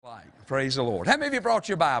Praise the Lord. How many of you brought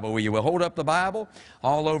your Bible with you? We'll hold up the Bible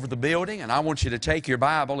all over the building, and I want you to take your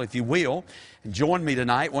Bible, if you will, and join me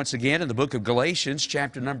tonight once again in the book of Galatians,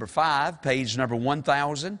 chapter number 5, page number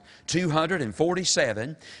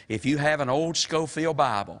 1247, if you have an old Scofield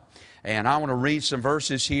Bible. And I want to read some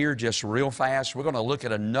verses here just real fast. We're going to look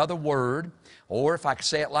at another word, or if I could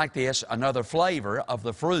say it like this, another flavor of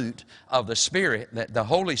the fruit of the Spirit that the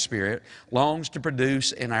Holy Spirit longs to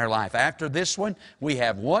produce in our life. After this one, we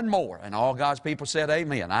have one more. And all God's people said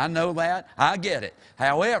amen. I know that. I get it.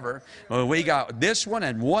 However, we got this one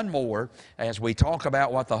and one more as we talk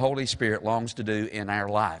about what the Holy Spirit longs to do in our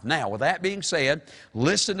life. Now, with that being said,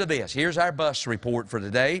 listen to this. Here's our bus report for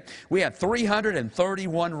today. We had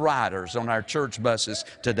 331 riders on our church buses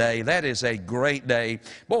today. That is a great day.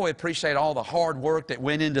 Boy, we appreciate all the hard work that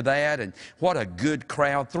went into that, and what a good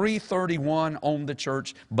crowd. 331 on the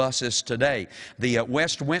church buses today. The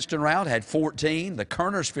West Winston route had 14. The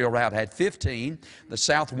Kernersville route had 15. The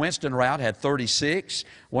South Winston route had 36.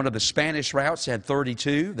 One of the Spanish routes had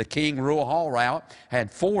 32. The King Rural Hall route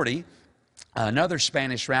had 40. Another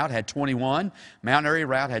Spanish route had 21. Mount Airy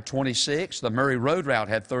route had 26. The Murray Road route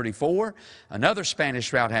had 34. Another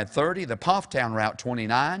Spanish route had 30. The Pofftown route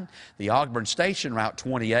 29. The Ogburn Station route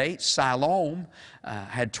 28. Siloam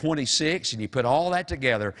had 26. And you put all that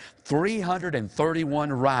together,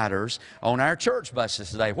 331 riders on our church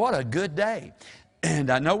buses today. What a good day. And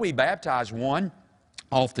I know we baptized one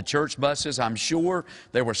off the church buses. I'm sure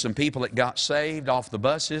there were some people that got saved off the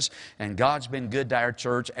buses, and God's been good to our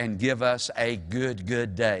church and give us a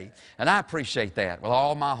good day. And I appreciate that with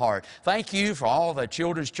all my heart. Thank you for all the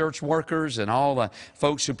children's church workers and all the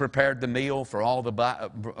folks who prepared the meal, for all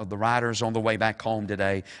the riders on the way back home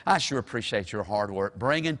today. I sure appreciate your hard work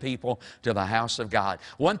bringing people to the house of God.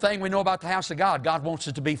 One thing we know about the house of God, God wants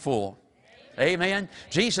it to be full. Amen.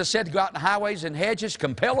 Jesus said to go out in the highways and hedges,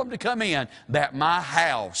 compel them to come in, that my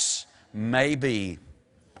house may be,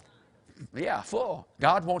 full.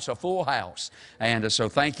 God wants a full house. And so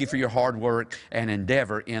thank you for your hard work and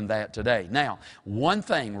endeavor in that today. Now, one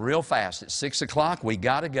thing real fast, at 6 o'clock we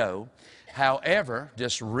got to go. However,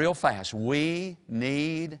 just real fast, we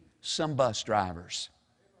need some bus drivers.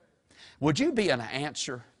 Would you be an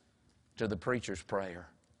answer to the preacher's prayer?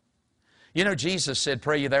 You know, Jesus said,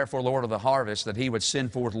 pray ye therefore, Lord of the harvest, that He would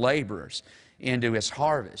send forth laborers into His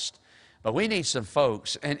harvest. But we need some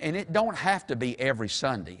folks, and it don't have to be every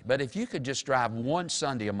Sunday, but if you could just drive one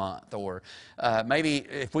Sunday a month, or maybe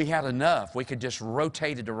if we had enough, we could just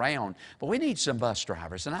rotate it around. But we need some bus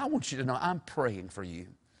drivers, and I want you to know I'm praying for you.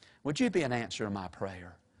 Would you be an answer to my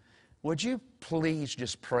prayer? Would you please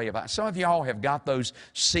just pray about it? Some of y'all have got those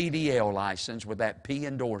CDL license with that P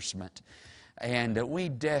endorsement. And we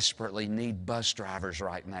desperately need bus drivers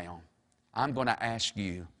right now. I'm going to ask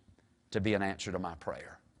you to be an answer to my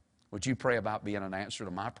prayer. Would you pray about being an answer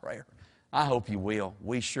to my prayer? I hope you will.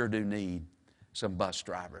 We sure do need some bus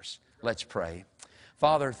drivers. Let's pray.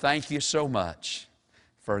 Father, thank you so much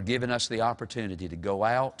for giving us the opportunity to go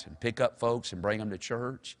out and pick up folks and bring them to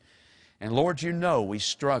church. And Lord, you know we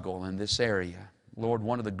struggle in this area. Lord,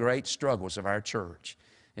 one of the great struggles of our church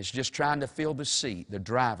is just trying to fill the seat, the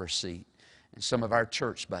driver's seat, in some of our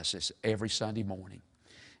church buses every Sunday morning.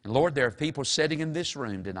 And Lord, there are people sitting in this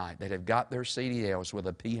room tonight that have got their CDLs with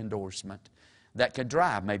a P endorsement that could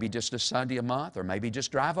drive maybe just a Sunday a month, or maybe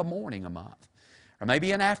just drive a morning a month, or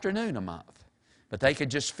maybe an afternoon a month. But they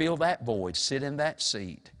could just fill that void, sit in that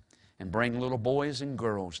seat, and bring little boys and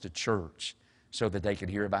girls to church so that they could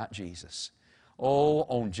hear about Jesus. Oh,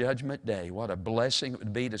 on Judgment Day, what a blessing it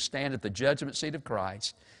would be to stand at the judgment seat of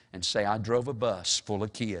Christ and say, I drove a bus full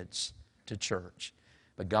of kids to church.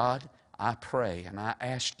 But God, I pray and I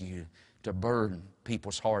ask you to burden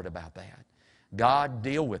people's heart about that. God,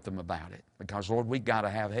 deal with them about it, because Lord, we've got to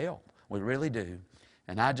have help. We really do.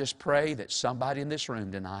 And I just pray that somebody in this room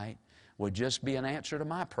tonight would just be an answer to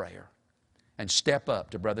my prayer and step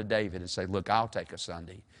up to Brother David and say, look, I'll take a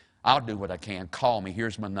Sunday. I'll do what I can. Call me.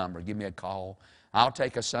 Here's my number. Give me a call. I'll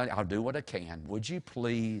take a Sunday. I'll do what I can. Would you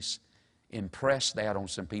please impress that on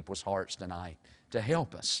some people's hearts tonight to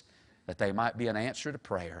help us, that they might be an answer to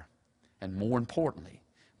prayer, and more importantly,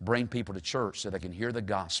 bring people to church so they can hear the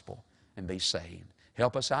gospel and be saved.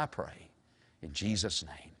 Help us, I pray, in Jesus'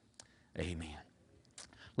 name. Amen.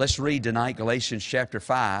 Let's read tonight Galatians chapter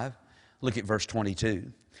 5. Look at verse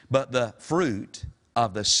 22. But the fruit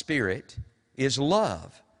of the Spirit is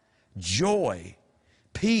love, joy,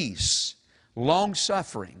 peace,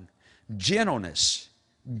 long-suffering, gentleness,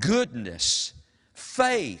 goodness,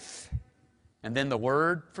 faith, and then the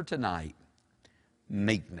word for tonight,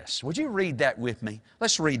 meekness. Would you read that with me?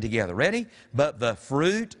 Let's read together. Ready? But the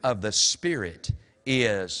fruit of the Spirit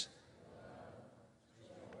is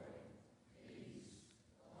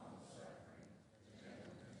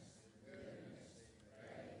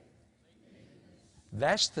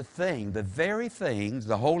That's the thing, the very things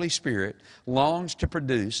the Holy Spirit longs to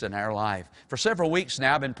produce in our life. For several weeks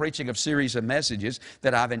now, I've been preaching a series of messages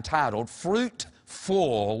that I've entitled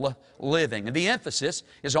Fruitful Living. And the emphasis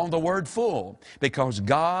is on the word full, because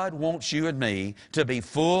God wants you and me to be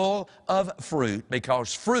full of fruit,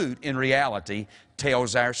 because fruit in reality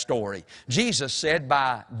tells our story. Jesus said,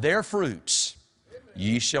 by their fruits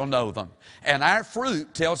ye shall know them. And our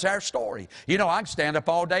fruit tells our story. You know, I can stand up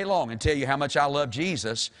all day long and tell you how much I love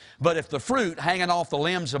Jesus, but if the fruit hanging off the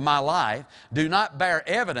limbs of my life do not bear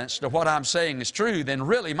evidence to what I'm saying is true, then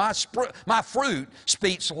really my fruit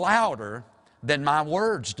speaks louder than my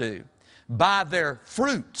words do. By their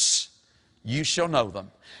fruits you shall know them.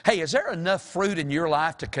 Hey, is there enough fruit in your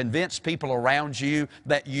life to convince people around you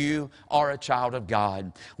that you are a child of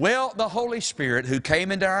God? Well, the Holy Spirit, who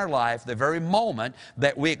came into our life the very moment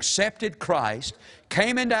that we accepted Christ,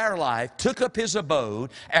 came into our life, took up His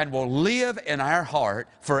abode, and will live in our heart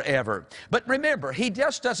forever. But remember, He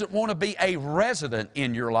just doesn't want to be a resident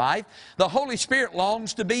in your life. The Holy Spirit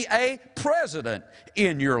longs to be a president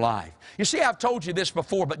in your life. You see, I've told you this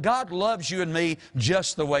before, but God loves you and me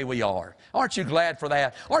just the way we are. Aren't you glad for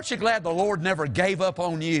that? Aren't you glad the Lord never gave up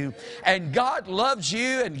on you? And God loves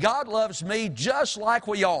you and God loves me just like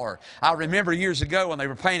we are. I remember years ago when they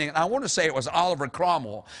were painting, and I want to say it was Oliver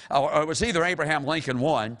Cromwell, or it was either Abraham Lincoln,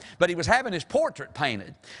 one, but he was having his portrait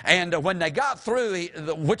painted. And when they got through,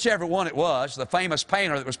 whichever one it was, the famous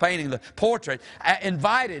painter that was painting the portrait,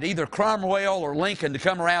 invited either Cromwell or Lincoln to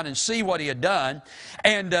come around and see what he had done.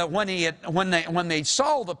 And when they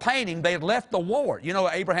saw the painting, they had left the wart. You know,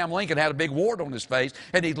 Abraham Lincoln had a big wart on his face,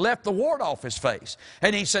 and he'd left the wart off his face.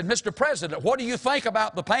 And he said, Mr. President, what do you think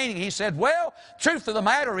about the painting? He said, well, truth of the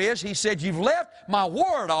matter is, he said, you've left my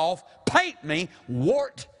wart off, paint me,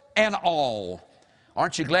 wart and all.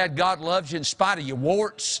 Aren't you glad God loves you in spite of your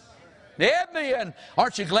warts? Amen.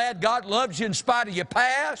 Aren't you glad God loves you in spite of your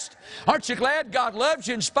past? Aren't you glad God loves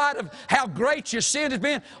you in spite of how great your sin has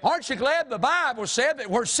been? Aren't you glad the Bible said that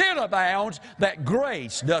where sin abounds, that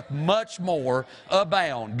grace doth much more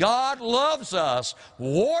abound? God loves us,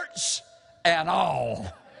 warts and all.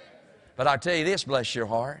 But I tell you this, bless your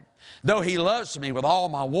heart, though He loves me with all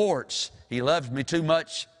my warts, He loves me too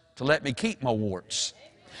much to let me keep my warts.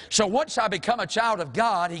 So once I become a child of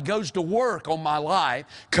God, He goes to work on my life,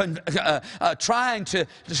 trying to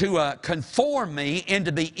conform me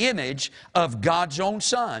into the image of God's own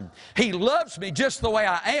Son. He loves me just the way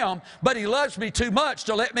I am, but He loves me too much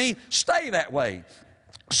to let me stay that way.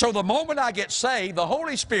 So the moment I get saved, the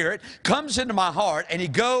Holy Spirit comes into my heart and He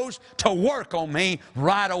goes to work on me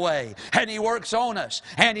right away. And He works on us,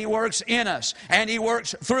 and He works in us, and He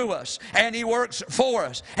works through us, and He works for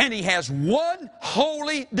us. And He has one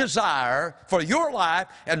holy desire for your life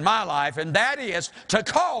and my life, and that is to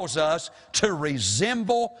cause us to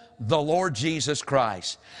resemble the Lord Jesus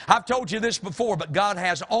Christ. I've told you this before, but God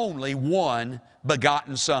has only one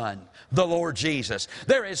begotten Son, the Lord Jesus.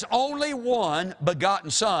 There is only one begotten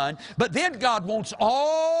Son, but then God wants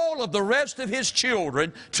all of the rest of His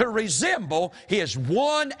children to resemble His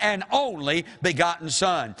one and only begotten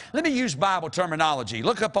Son. Let me use Bible terminology.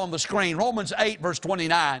 Look up on the screen, Romans 8, verse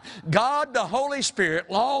 29. God, the Holy Spirit,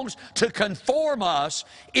 longs to conform us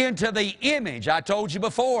into the image. I told you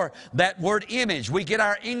before, that word image, we get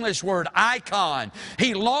our English word icon.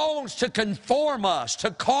 He longs to conform us, to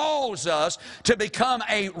cause us to become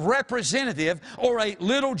a representative or a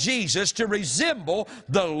little Jesus, to resemble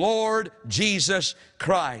the Lord Jesus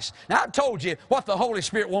Christ. Now, I've told you what the Holy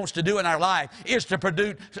Spirit wants to do in our life is to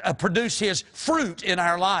produce His fruit in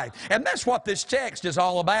our life. And that's what this text is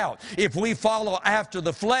all about. If we follow after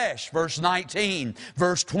the flesh, verse 19,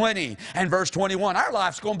 verse 20, and verse 21, our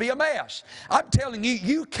life's going to be a mess. I'm telling you,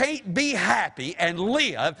 you can't be happy and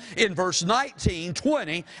live in verse 19,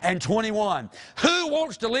 20, and 21. Who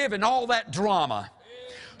wants to live in all that drama?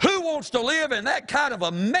 Who wants to live in that kind of a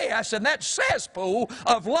mess and that cesspool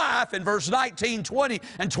of life in verse 19, 20,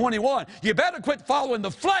 and 21? You better quit following the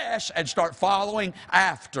flesh and start following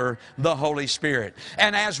after the Holy Spirit.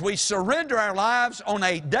 And as we surrender our lives on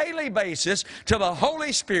a daily basis to the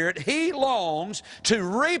Holy Spirit, He longs to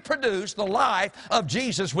reproduce the life of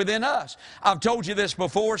Jesus within us. I've told you this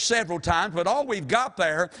before several times, but all we've got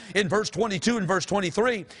there in verse 22 and verse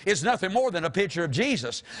 23 is nothing more than a picture of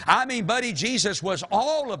Jesus. I mean, buddy, Jesus was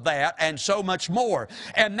all of that and so much more.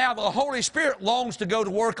 And now the Holy Spirit longs to go to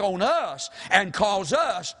work on us and cause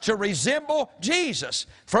us to resemble Jesus.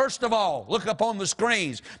 First of all, look up on the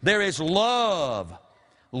screens. There is love.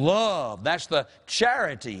 Love. That's the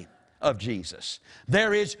charity of Jesus.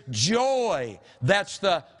 There is joy. That's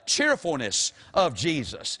the cheerfulness of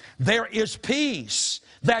Jesus. There is peace.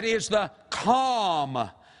 That is the calm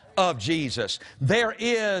of Jesus. There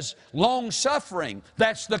is long-suffering.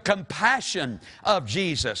 That's the compassion of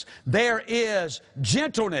Jesus. There is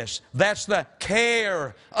gentleness. That's the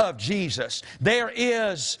care of Jesus. There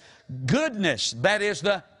is goodness. That is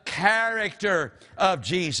the character of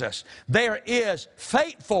Jesus. There is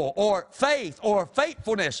faithful or faith or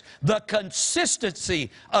faithfulness, the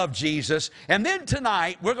consistency of Jesus. And then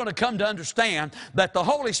tonight we're going to come to understand that the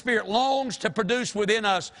Holy Spirit longs to produce within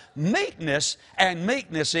us meekness, and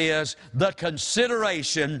meekness is the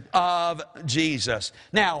consideration of Jesus.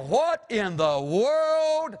 Now, what in the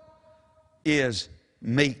world is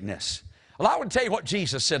meekness? Well, I want to tell you what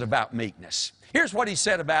Jesus said about meekness. Here's what He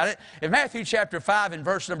said about it. In Matthew chapter 5 and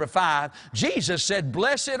verse number 5, Jesus said,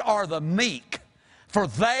 "Blessed are the meek, for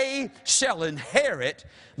they shall inherit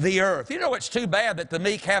the earth." You know, it's too bad that the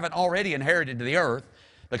meek haven't already inherited the earth,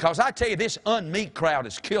 because I tell you, this unmeek crowd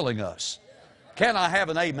is killing us. Can I have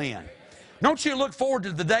an amen? Don't you look forward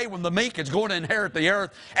to the day when the meek is going to inherit the earth,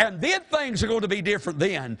 and then things are going to be different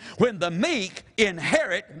then, when the meek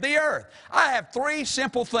inherit the earth. I have three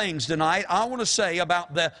simple things tonight I want to say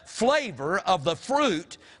about the flavor of the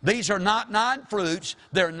fruit. These are not 9 fruits.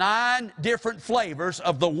 They're 9 different flavors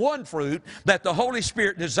of the one fruit that the Holy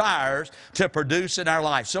Spirit desires to produce in our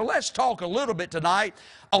life. So let's talk a little bit tonight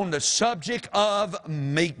on the subject of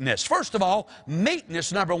meekness. First of all,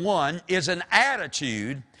 meekness, number one, is an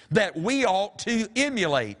attitude that we ought to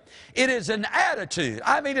emulate. It is an attitude.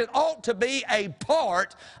 I mean, it ought to be a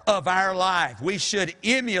part of our life. We should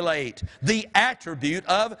emulate the attribute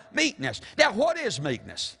of meekness. Now, what is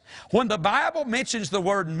meekness? When the Bible mentions the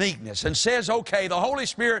word meekness and says, okay, the Holy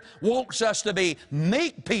Spirit wants us to be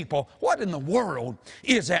meek people, what in the world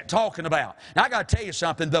is that talking about? Now, I got to tell you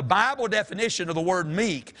something. The Bible definition of the word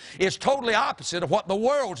meek is totally opposite of what the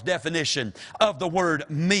world's definition of the word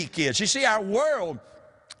meek is. You see, our world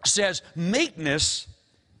says meekness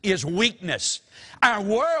is weakness. Our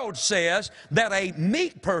world says that a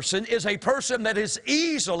meek person is a person that is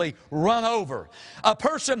easily run over, a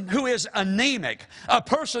person who is anemic, a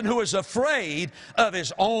person who is afraid of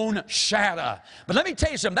his own shadow. But let me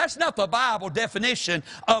tell you something, that's not the Bible definition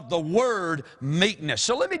of the word meekness.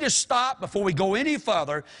 So let me just stop before we go any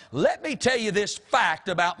further. Let me tell you this fact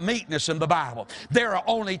about meekness in the Bible. There are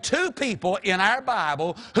only 2 people in our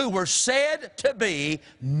Bible who were said to be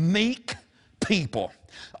meek people.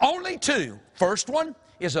 Only 2. First one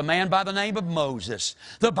is a man by the name of Moses.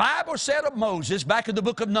 The Bible said of Moses, back in the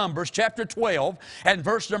book of Numbers, chapter 12, and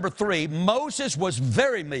verse number 3, Moses was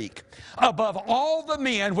very meek, above all the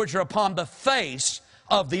men which are upon the face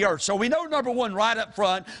of the earth. So we know, number one, right up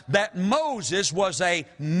front, that Moses was a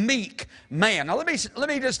meek man. Now let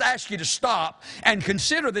me just ask you to stop and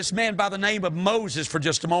consider this man by the name of Moses for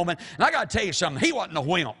just a moment. And I got to tell you something, he wasn't a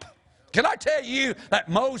wimp. Can I tell you that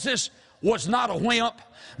Moses was not a wimp?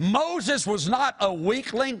 Moses was not a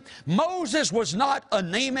weakling. Moses was not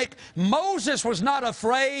anemic. Moses was not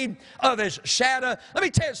afraid of his shadow. Let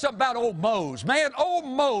me tell you something about old Moses. Man, old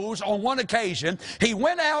Moses, on one occasion, he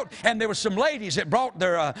went out and there were some ladies that brought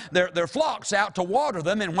their flocks out to water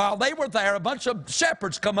them. And while they were there, a bunch of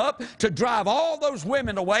shepherds come up to drive all those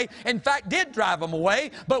women away. In fact, did drive them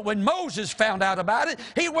away. But when Moses found out about it,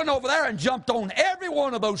 he went over there and jumped on every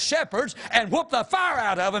one of those shepherds and whooped the fire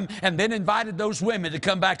out of them, and then invited those women to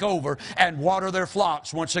come back over and water their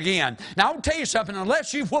flocks once again. Now, I'll tell you something,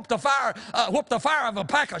 unless you've whooped the fire of a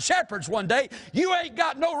pack of shepherds one day, you ain't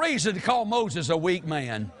got no reason to call Moses a weak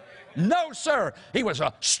man. No, sir. He was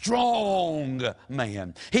a strong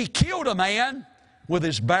man. He killed a man with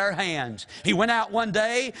his bare hands. He went out one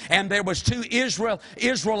day and there was 2 Jewish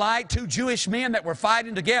men that were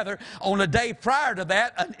fighting together. On a day prior to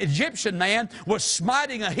that, an Egyptian man was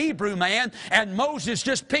smiting a Hebrew man, and Moses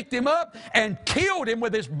just picked him up and killed him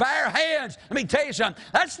with his bare hands. Let me tell you something,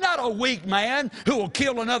 that's not a weak man who will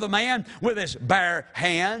kill another man with his bare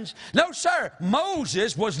hands. No, sir,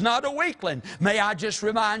 Moses was not a weakling. May I just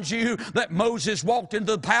remind you that Moses walked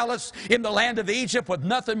into the palace in the land of Egypt with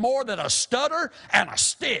nothing more than a stutter and a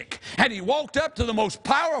stick. And he walked up to the most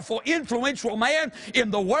powerful, influential man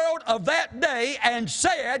in the world of that day and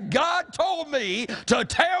said, God told me to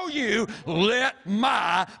tell you, let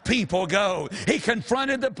my people go. He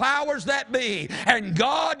confronted the powers that be, and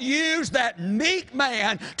God used that meek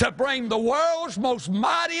man to bring the world's most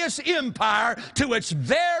mightiest empire to its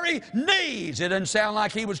very knees. It doesn't sound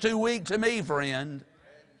like he was too weak to me, friend.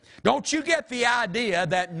 Don't you get the idea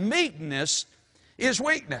that meekness is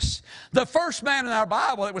weakness? The first man in our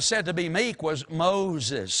Bible that was said to be meek was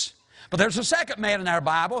Moses. But there's a second man in our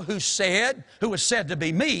Bible who was said to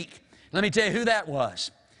be meek. Let me tell you who that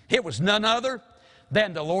was. It was none other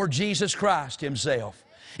than the Lord Jesus Christ Himself.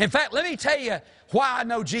 In fact, let me tell you why I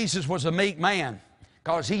know Jesus was a meek man.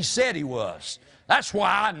 Because He said He was. That's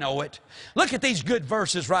why I know it. Look at these good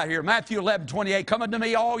verses right here. Matthew 11:28. Come unto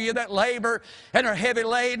me, all you that labor and are heavy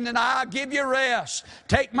laden, and I'll give you rest.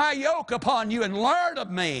 Take my yoke upon you and learn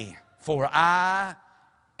of me, for I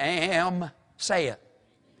am, say it.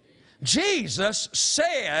 Jesus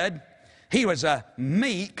said He was a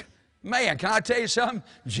meek man. Can I tell you something?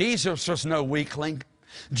 Jesus was no weakling.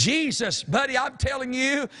 Jesus, buddy, I'm telling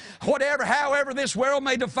you, however this world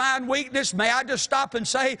may define weakness, may I just stop and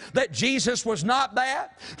say that Jesus was not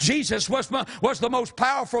that? Jesus was the most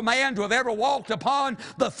powerful man to have ever walked upon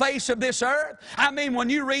the face of this earth. I mean, when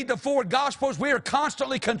you read the four Gospels, we are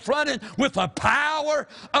constantly confronted with the power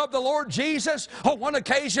of the Lord Jesus. On one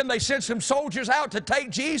occasion, they sent some soldiers out to take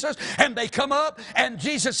Jesus, and they come up, and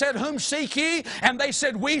Jesus said, "Whom seek ye?" And they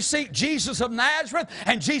said, "We seek Jesus of Nazareth."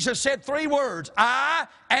 And Jesus said three words, "I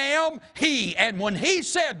am He." And when He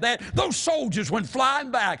said that, those soldiers went flying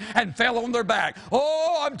back and fell on their back.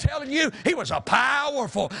 Oh, I'm telling you, He was a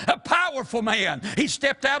powerful man. He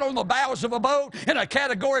stepped out on the bows of a boat in a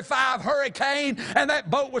Category 5 hurricane, and that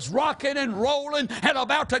boat was rocking and rolling and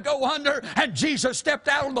about to go under, and Jesus stepped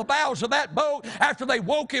out on the bows of that boat after they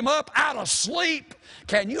woke Him up out of sleep.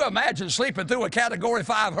 Can you imagine sleeping through a Category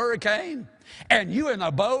 5 hurricane? And you in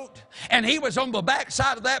a boat, and He was on the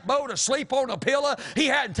backside of that boat asleep on a pillow. He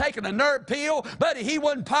hadn't taken a nerve pill, but He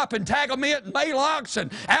wasn't popping Tagamet and Malox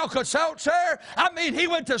and Alka-Seltzer. I mean, He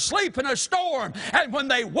went to sleep in a storm, and when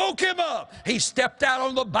they woke Him up, He stepped out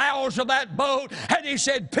on the bows of that boat, and He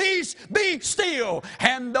said, "Peace, be still."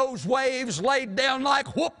 And those waves laid down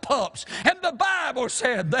like whoop pups. And the Bible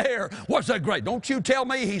said there was a great, don't you tell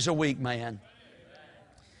me He's a weak man.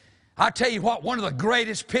 I tell you what, one of the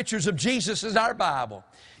greatest pictures of Jesus in our Bible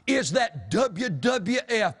is that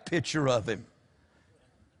WWF picture of Him.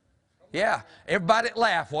 Yeah, everybody that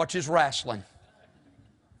laugh watches wrestling.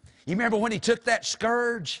 You remember when He took that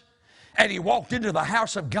scourge and He walked into the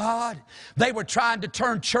house of God? They were trying to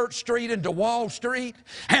turn Church Street into Wall Street,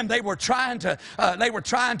 and they were trying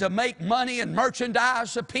to make money and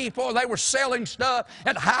merchandise of people. They were selling stuff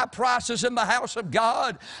at high prices in the house of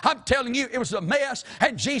God. I'm telling you, it was a mess,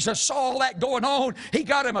 and Jesus saw all that going on. He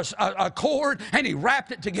got Him a cord, and He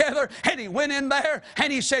wrapped it together, and He went in there,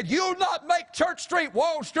 and He said, "You'll not make Church Street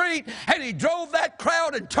Wall Street." And He drove that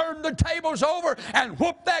crowd and turned the tables over and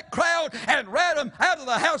whooped that crowd and ran them out of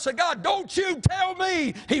the house of God. Don't you tell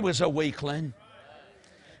me He was a weakling.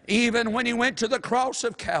 Even when He went to the cross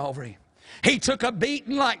of Calvary, He took a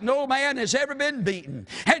beating like no man has ever been beaten.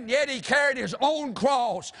 And yet He carried His own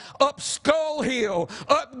cross up Skull Hill,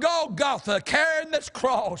 up Golgotha, carrying this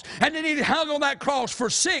cross. And then He hung on that cross for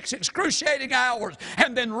 6 excruciating hours.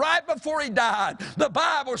 And then right before He died, the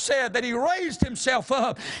Bible said that He raised Himself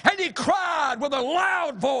up and He cried with a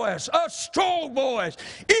loud voice, a strong voice,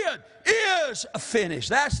 "It is finished."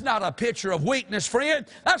 That's not a picture of weakness, friend.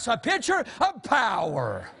 That's a picture of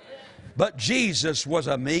power. But Jesus was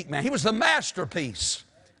a meek man. He was the masterpiece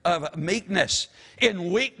of meekness.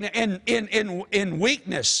 In weakness,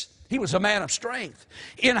 He was a man of strength.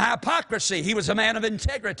 In hypocrisy, He was a man of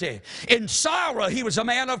integrity. In sorrow, He was a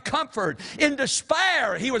man of comfort. In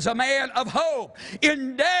despair, He was a man of hope.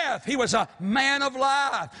 In death, He was a man of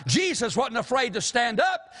life. Jesus wasn't afraid to stand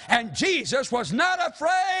up, and Jesus was not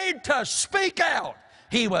afraid to speak out.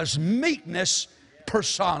 He was meekness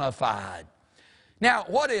personified. Now,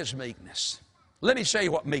 what is meekness? Let me show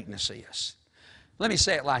you what meekness is. Let me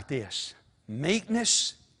say it like this.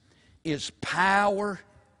 Meekness is power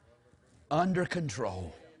under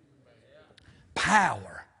control.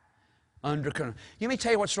 Power under control. Let me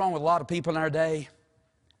tell you what's wrong with a lot of people in our day.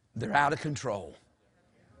 They're out of control.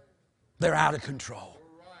 They're out of control.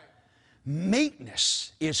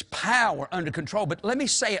 Meekness is power under control. But let me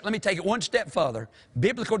say it, let me take it one step further.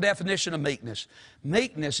 Biblical definition of meekness.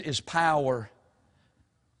 Meekness is power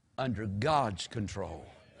under God's control.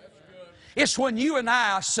 It's when you and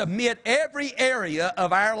I submit every area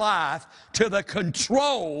of our life to the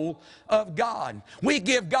control of God. We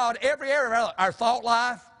give God every area of our thought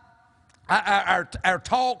life, our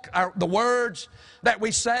talk, the words that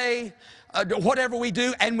we say, whatever we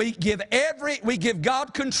do, and we give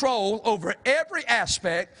God control over every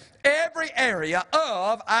aspect, every area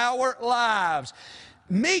of our lives.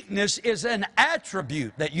 Meekness is an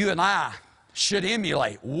attribute that you and I should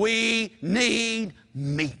emulate. We need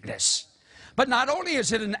meekness. But not only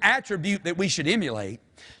is it an attribute that we should emulate,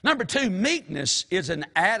 number two, meekness is an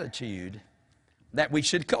attitude that we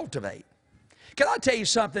should cultivate. Can I tell you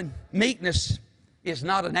something? Meekness is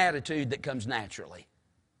not an attitude that comes naturally.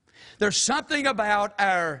 There's something about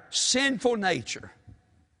our sinful nature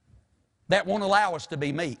that won't allow us to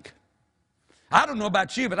be meek. I don't know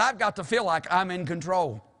about you, but I've got to feel like I'm in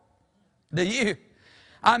control. Do you?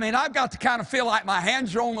 I mean, I've got to kind of feel like my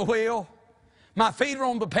hands are on the wheel, my feet are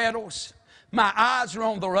on the pedals, my eyes are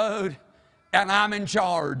on the road, and I'm in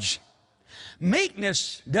charge.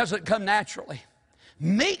 Meekness doesn't come naturally.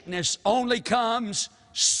 Meekness only comes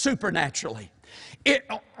supernaturally.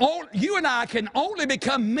 You and I can only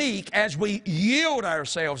become meek as we yield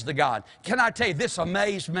ourselves to God. Can I tell you, this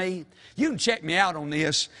amazed me. You can check me out on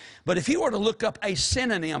this, but if you were to look up a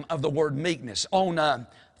synonym of the word meekness on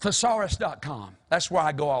thesaurus.com, that's where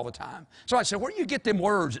I go all the time. So I said, where do you get them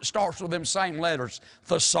words that starts with them same letters?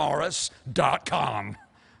 Thesaurus.com.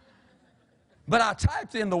 But I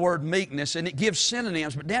typed in the word meekness, and it gives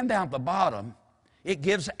synonyms, but down at the bottom, it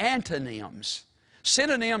gives antonyms.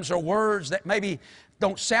 Synonyms are words that maybe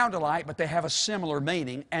don't sound alike, but they have a similar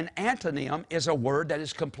meaning. An antonym is a word that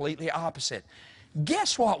is completely opposite.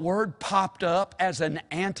 Guess what word popped up as an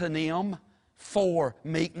antonym for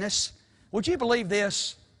meekness? Would you believe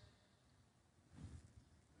this?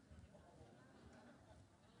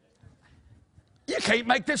 You can't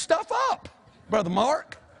make this stuff up, Brother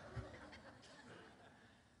Mark.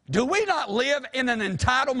 Do we not live in an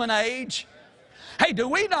entitlement age? Hey, do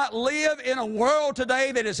we not live in a world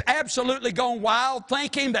today that is absolutely gone wild,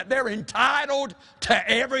 thinking that they're entitled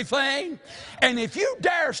to everything? And if you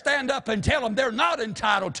dare stand up and tell them they're not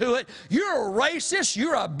entitled to it, you're a racist,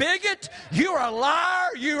 you're a bigot, you're a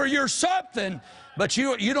liar, you're something. But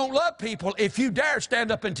you don't love people if you dare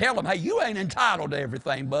stand up and tell them, hey, you ain't entitled to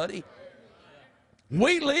everything, buddy.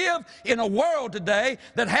 We live in a world today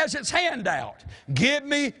that has its hand out. Give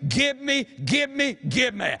me, give me, give me,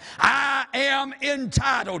 give me. I am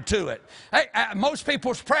entitled to it. Hey, most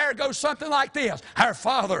people's prayer goes something like this. Our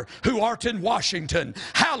Father who art in Washington,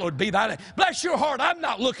 hallowed be thy name. Bless your heart, I'm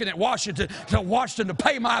not looking at Washington to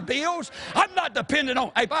pay my bills. I'm not dependent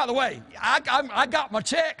on, hey, by the way, I got my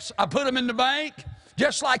checks. I put them in the bank.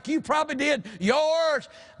 Just like you probably did yours.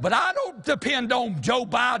 But I don't depend on Joe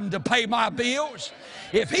Biden to pay my bills.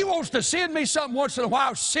 If he wants to send me something once in a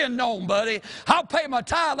while, send on, buddy. I'll pay my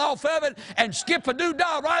tithe off of it and skip a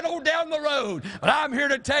 $2 right on down the road. But I'm here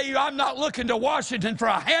to tell you, I'm not looking to Washington for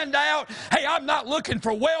a handout. Hey, I'm not looking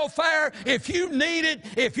for welfare. If you need it,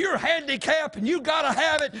 if you're handicapped and you got to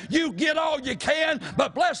have it, you get all you can.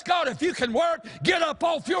 But bless God, if you can work, get up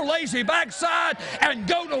off your lazy backside and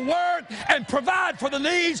go to work and provide for the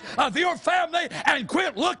needs of your family and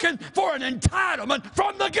quit looking for an entitlement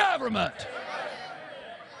from the government.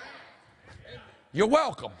 You're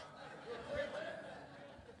welcome.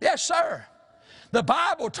 Yes, sir. The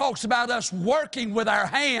Bible talks about us working with our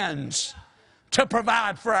hands to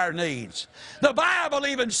provide for our needs. The Bible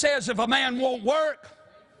even says if a man won't work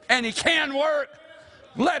and he can work,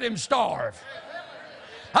 let him starve.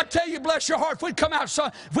 I tell you, bless your heart, if we'd cut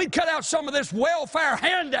out some of this welfare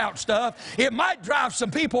handout stuff, it might drive some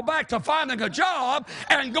people back to finding a job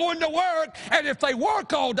and going to work. And if they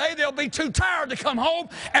work all day, they'll be too tired to come home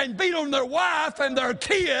and beat on their wife and their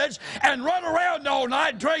kids and run around all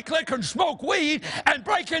night, drink liquor and smoke weed and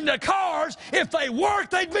break into cars. If they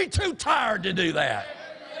work, they'd be too tired to do that.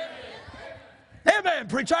 Amen,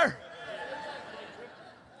 preacher.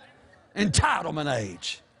 Entitlement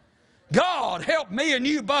age. God help me and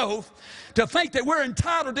you both to think that we're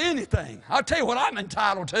entitled to anything. I'll tell you what I'm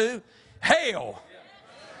entitled to. Hell.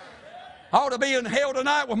 I ought to be in hell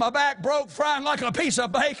tonight with my back broke, frying like a piece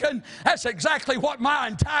of bacon. That's exactly what my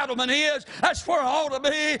entitlement is. That's where I ought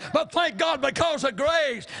to be. But thank God because of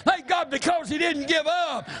grace. Thank God because He didn't give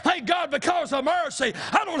up. Thank God because of mercy.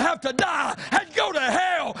 I don't have to die and go to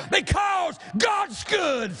hell because God's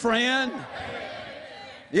good, friend.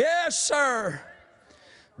 Yes, sir.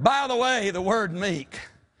 By the way, the word meek.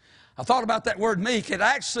 I thought about that word meek. It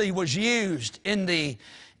actually was used in the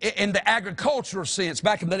agricultural sense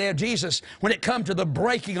back in the day of Jesus when it come to the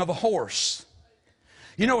breaking of a horse.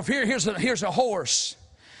 You know, if here's a horse,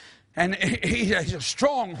 and he's a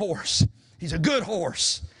strong horse. He's a good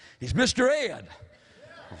horse. He's Mr. Ed.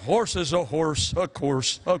 A horse is a horse, of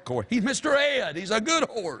course, of course. He's Mr. Ed. He's a good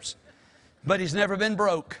horse. But he's never been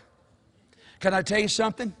broke. Can I tell you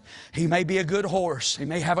something? He may be a good horse. He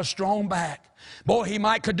may have a strong back. Boy, he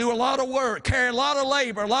could do a lot of work, carry a lot of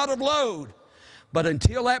labor, a lot of load. But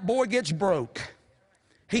until that boy gets broke,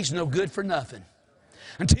 he's no good for nothing.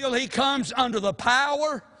 Until he comes under the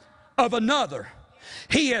power of another,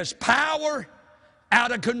 he has power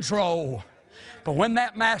out of control. But when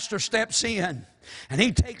that master steps in, and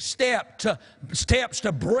he takes steps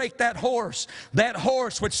to break that horse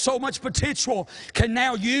with so much potential can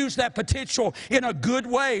now use that potential in a good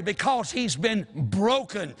way because he's been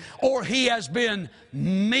broken or he has been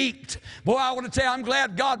meeked. Boy, I want to tell you, I'm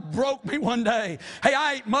glad God broke me one day. Hey,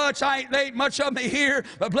 I ain't much of me here,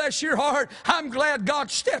 but bless your heart, I'm glad God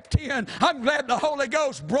stepped in. I'm glad the Holy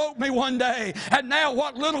Ghost broke me one day. And now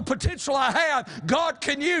what little potential I have, God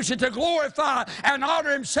can use it to glorify and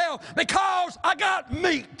honor Himself because I got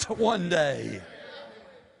meeked one day.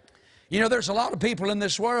 You know, there's a lot of people in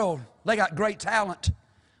this world, they got great talent,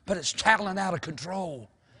 but it's talent out of control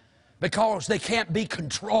because they can't be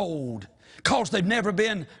controlled, because they've never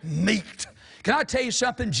been meeked. Can I tell you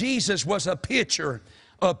something? Jesus was a picture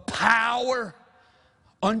of power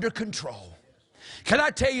under control. Can I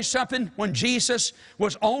tell you something? When Jesus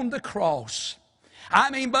was on the cross, I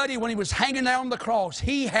mean, buddy, when He was hanging there on the cross,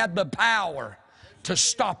 He had the power to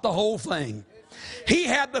stop the whole thing. He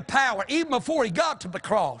had the power even before He got to the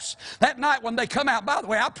cross. That night when they come out, by the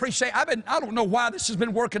way, I don't know why this has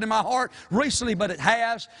been working in my heart recently, but it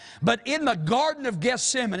has. But in the Garden of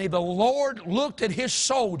Gethsemane, the Lord looked at His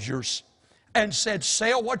soldiers and said,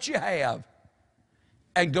 sell what you have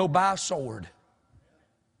and go buy a sword.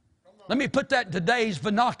 Let me put that in today's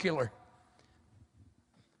vernacular.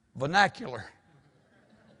 Let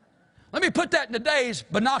me put that in today's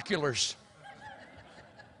binoculars.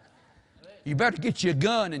 You better get you a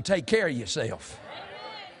gun and take care of yourself.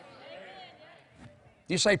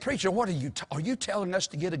 You say, preacher, what are you telling us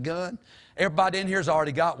to get a gun? Everybody in here's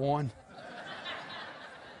already got one.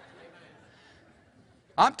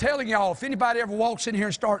 I'm telling y'all, if anybody ever walks in here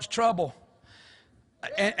and starts trouble,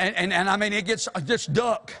 and I mean, it gets, just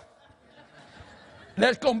duck.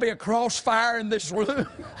 There's going to be a crossfire in this room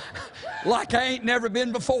like I ain't never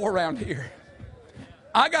been before around here.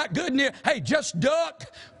 I got good news. Hey, just duck,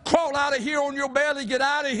 crawl out of here on your belly, get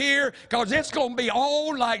out of here, because it's going to be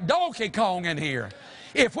on like Donkey Kong in here.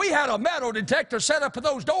 If we had a metal detector set up at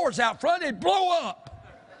those doors out front, it'd blow up.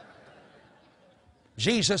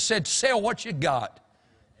 Jesus said, sell what you got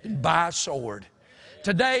and buy a sword.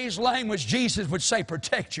 Today's language, Jesus would say,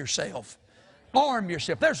 protect yourself. Arm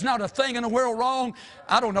yourself. There's not a thing in the world wrong.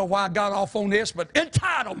 I don't know why I got off on this, but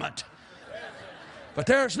entitlement. But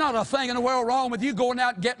there's not a thing in the world wrong with you going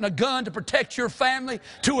out and getting a gun to protect your family,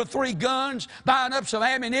 2 or 3 guns, buying up some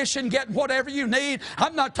ammunition, getting whatever you need.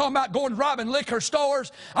 I'm not talking about going robbing liquor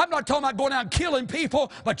stores. I'm not talking about going out and killing people.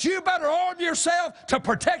 But you better arm yourself to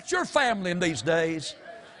protect your family in these days.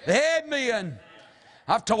 Amen.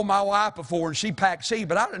 I've told my wife before, and she packed seed,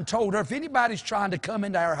 but I done told her, if anybody's trying to come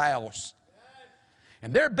into our house,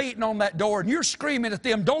 and they're beating on that door, and you're screaming at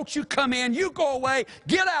them, don't you come in, you go away,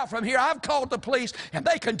 get out from here. I've called the police, and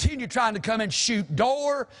they continue trying to come in, shoot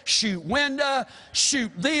door, shoot window,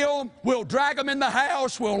 shoot them. We'll drag them in the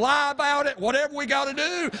house. We'll lie about it, whatever we got to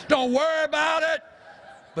do. Don't worry about it.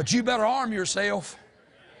 But you better arm yourself.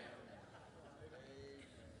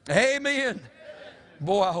 Amen.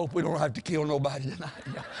 Boy, I hope we don't have to kill nobody tonight.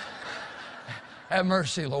 Have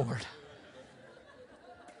mercy, Lord.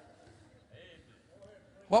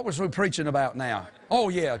 What was we preaching about now? Oh,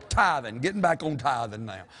 yeah, tithing. Getting back on tithing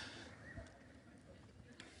now.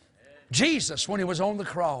 Jesus, when He was on the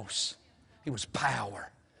cross, He was power.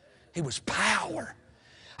 He was power.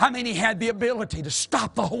 I mean, He had the ability to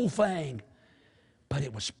stop the whole thing. But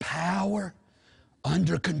it was power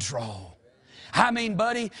under control. I mean,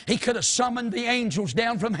 buddy, He could have summoned the angels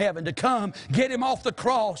down from heaven to come get Him off the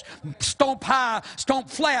cross, stomp flat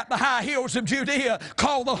the high hills of Judea,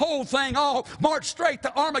 call the whole thing off, march straight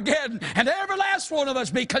to Armageddon, and every last one of us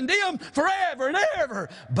be condemned forever and ever.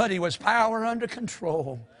 But He was power under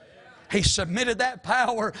control. He submitted that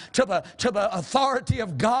power to the authority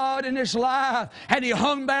of God in His life. And He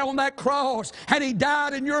hung there on that cross. And He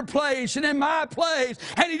died in your place and in my place.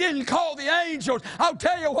 And He didn't call the angels. I'll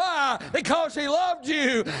tell you why. Because He loved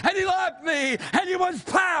you. And He loved me. And He was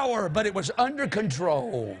power. But it was under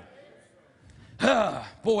control.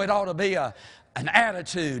 Boy, it ought to be an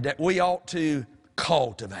attitude that we ought to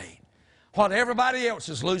cultivate. While everybody else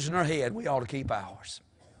is losing their head, we ought to keep ours.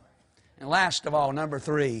 And last of all, number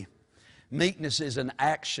 3. Meekness is an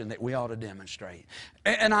action that we ought to demonstrate.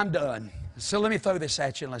 And I'm done. So let me throw this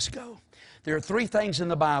at you and let's go. There are 3 things in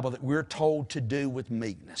the Bible that we're told to do with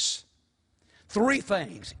meekness. 3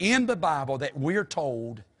 things in the Bible that we're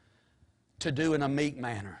told to do in a meek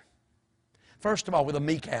manner. First of all, with a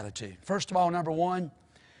meek attitude. First of all, number 1,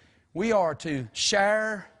 we are to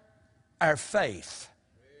share our faith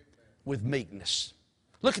with meekness.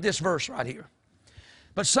 Look at this verse right here.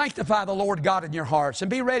 But sanctify the Lord God in your hearts,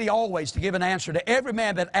 and be ready always to give an answer to every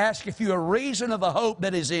man that asketh you a reason of the hope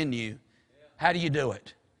that is in you. How do you do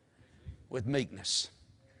it? With meekness.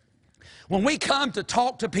 When we come to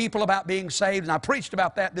talk to people about being saved, and I preached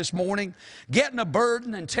about that this morning, getting a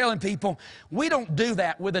burden and telling people, we don't do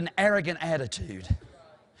that with an arrogant attitude.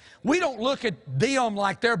 We don't look at them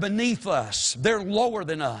like they're beneath us. They're lower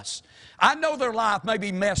than us. I know their life may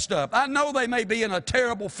be messed up. I know they may be in a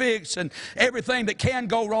terrible fix, and everything that can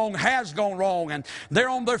go wrong has gone wrong. And they're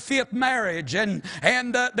on their 5th marriage, and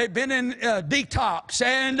they've been in detox,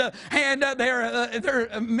 and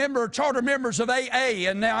they're charter members of AA,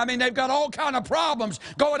 and I mean they've got all kind of problems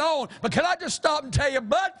going on. But can I just stop and tell you,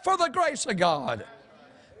 but for the grace of God,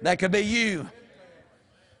 that could be you.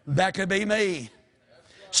 That could be me.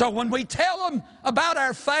 So when we tell them about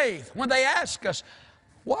our faith, when they ask us,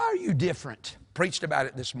 why are you different? Preached about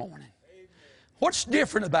it this morning. What's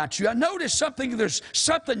different about you? I noticed there's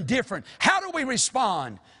something different. How do we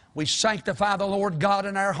respond? We sanctify the Lord God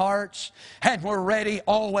in our hearts, and we're ready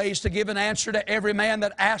always to give an answer to every man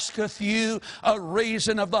that asketh you a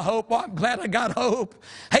reason of the hope. Well, I'm glad I got hope.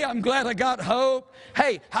 Hey, I'm glad I got hope.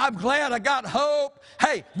 Hey, I'm glad I got hope.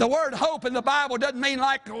 Hey, the word hope in the Bible doesn't mean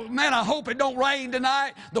like, oh, man, I hope it don't rain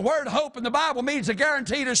tonight. The word hope in the Bible means a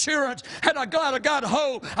guaranteed assurance, and I'm glad I got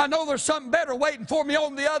hope. I know there's something better waiting for me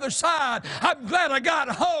on the other side. I'm glad I got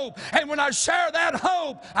hope, and when I share that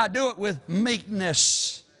hope, I do it with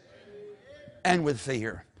meekness and with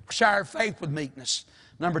fear. Share our faith with meekness.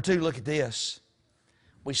 Number 2, look at this.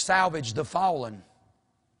 We salvage the fallen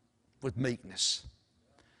with meekness.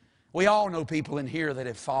 We all know people in here that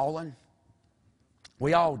have fallen.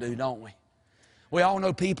 We all do, don't we? We all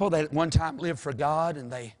know people that at one time lived for God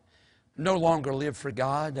and they no longer live for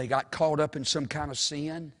God. They got caught up in some kind of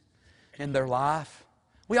sin in their life.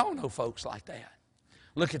 We all know folks like that.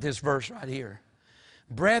 Look at this verse right here.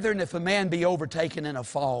 Brethren, if a man be overtaken in a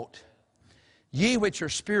fault, ye which are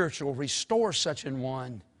spiritual, restore such an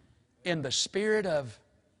one in the spirit of,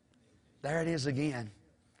 there it is again,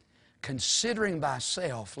 considering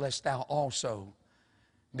thyself, lest thou also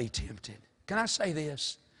be tempted. Can I say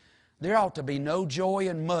this? There ought to be no joy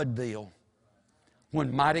in Mudville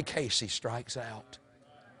when Mighty Casey strikes out.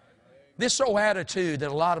 This old attitude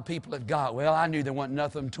that a lot of people have got, well, I knew there wasn't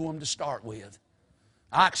nothing to them to start with.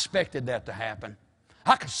 I expected that to happen.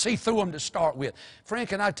 I could see through them to start with. Friend,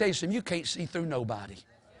 can I tell you something? You can't see through nobody.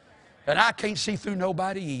 And I can't see through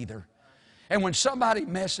nobody either. And when somebody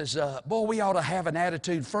messes up, boy, we ought to have an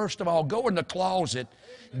attitude. First of all, go in the closet,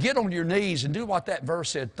 get on your knees, and do what that verse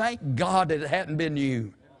said. Thank God that it hadn't been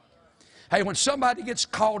you. Hey, when somebody gets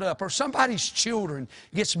caught up or somebody's children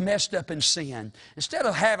gets messed up in sin, instead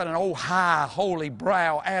of having an old high, holy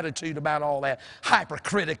brow attitude about all that,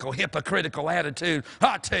 hypercritical, hypocritical attitude,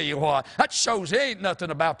 I tell you what, that shows there ain't nothing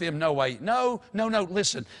about them, no way. No,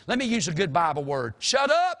 listen, let me use a good Bible word. Shut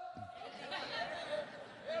up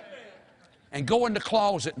and go in the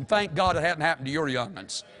closet and thank God it hadn't happened to your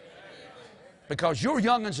young'uns. Because your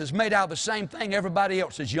young'uns is made out of the same thing everybody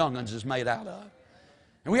else's young'uns is made out of.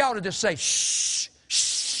 And we ought to just say, shh,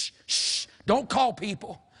 shh, shh. Don't call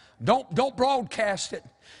people. Don't broadcast it.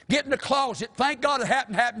 Get in the closet. Thank God it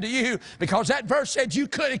happened to you, because that verse said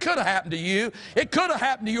it could have happened to you. It could have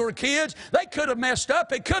happened to your kids. They could have messed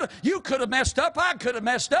up. You could have messed up. I could have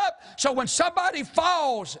messed up. So when somebody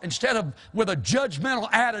falls, instead of with a judgmental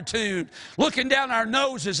attitude, looking down our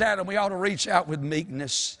noses at them, we ought to reach out with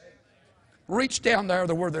meekness. Reach down there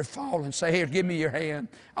where they're falling and say, here, give me your hand.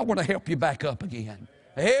 I want to help you back up again.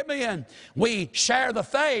 Amen. We share the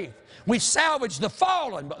faith. We salvage the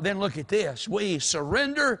fallen. But then look at this. We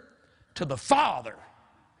surrender to the Father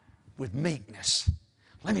with meekness.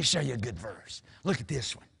 Let me show you a good verse. Look at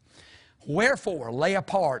this one. Wherefore lay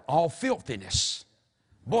apart all filthiness.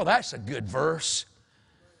 Boy, that's a good verse.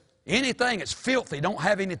 Anything that's filthy don't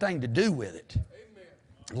have anything to do with it.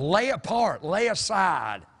 Lay apart, lay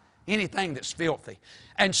aside anything that's filthy.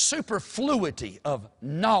 And superfluity of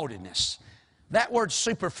naughtiness. That word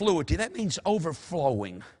superfluity, that means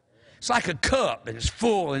overflowing. It's like a cup and it's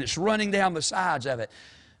full and it's running down the sides of it.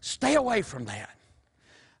 Stay away from that.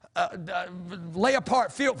 Lay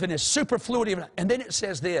apart filthiness, superfluity. And then it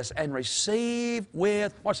says this, and receive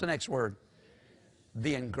with, what's the next word?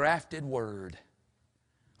 The engrafted word,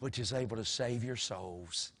 which is able to save your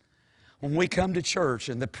souls. When we come to church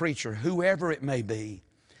and the preacher, whoever it may be,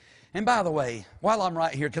 and by the way, while I'm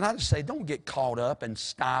right here, can I just say, don't get caught up in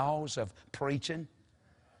styles of preaching.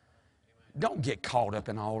 Don't get caught up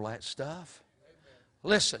in all that stuff.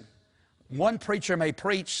 Listen, one preacher may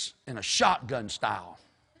preach in a shotgun style.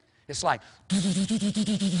 It's like,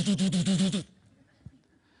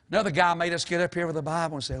 Another guy made us get up here with a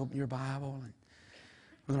Bible and say, open your Bible. And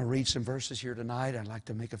we're going to read some verses here tonight. I'd like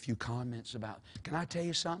to make a few comments about. Can I tell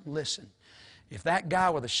you something? Listen, if that guy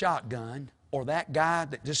with a shotgun or that guy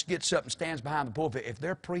that just gets up and stands behind the pulpit, if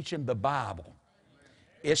they're preaching the Bible,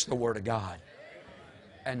 it's the Word of God.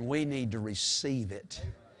 And we need to receive it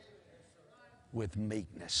with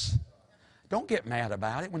meekness. Don't get mad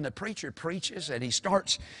about it. When the preacher preaches and he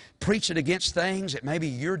starts preaching against things that maybe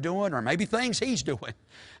you're doing or maybe things he's doing,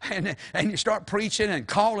 and you start preaching and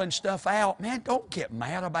calling stuff out, man, don't get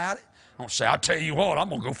mad about it. Don't say, I'll tell you what, I'm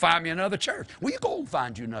going to go find me another church. Well, you go and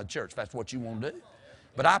find you another church if that's what you want to do.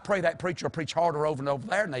 But I pray that preacher will preach harder over and over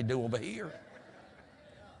there than they do over here.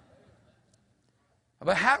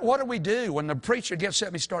 But what do we do when the preacher gets up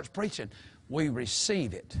and he starts preaching? We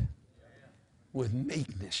receive it with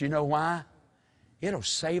meekness. You know why? It'll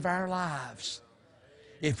save our lives.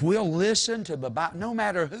 If we'll listen to the Bible, no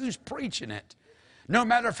matter who's preaching it, no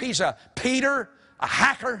matter if he's a Peter, a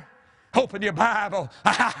hacker, open your Bible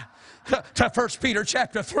to 1 Peter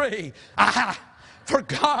chapter 3. For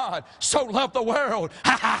God so loved the world.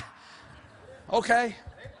 Okay.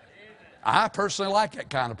 I personally like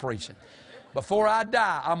that kind of preaching. Before I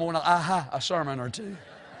die, I'm going to a sermon or two.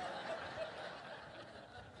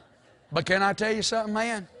 But can I tell you something,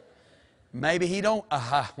 man? Maybe he don't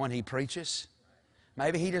when he preaches.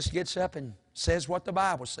 Maybe he just gets up and says what the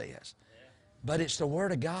Bible says. But it's the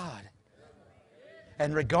Word of God.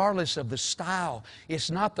 And regardless of the style, it's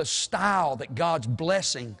not the style that God's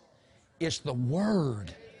blessing. It's the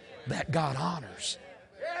Word that God honors.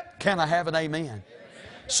 Can I have an amen?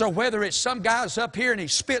 So whether it's some guy's up here and he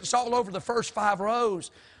spits all over the first 5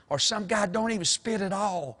 rows, or some guy don't even spit at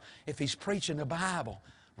all, if he's preaching the Bible,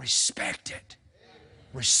 respect it.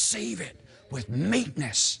 Receive it with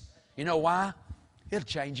meekness. You know why? It'll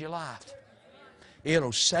change your life.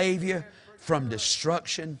 It'll save you from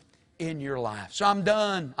destruction in your life. So I'm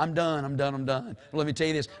done. Let me tell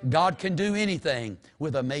you this. God can do anything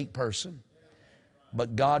with a meek person.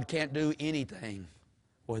 But God can't do anything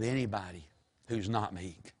with anybody who's not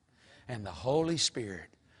meek. And the Holy Spirit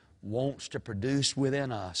wants to produce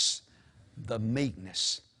within us the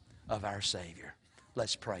meekness of our Savior.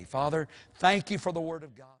 Let's pray. Father, thank you for the Word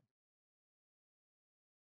of God.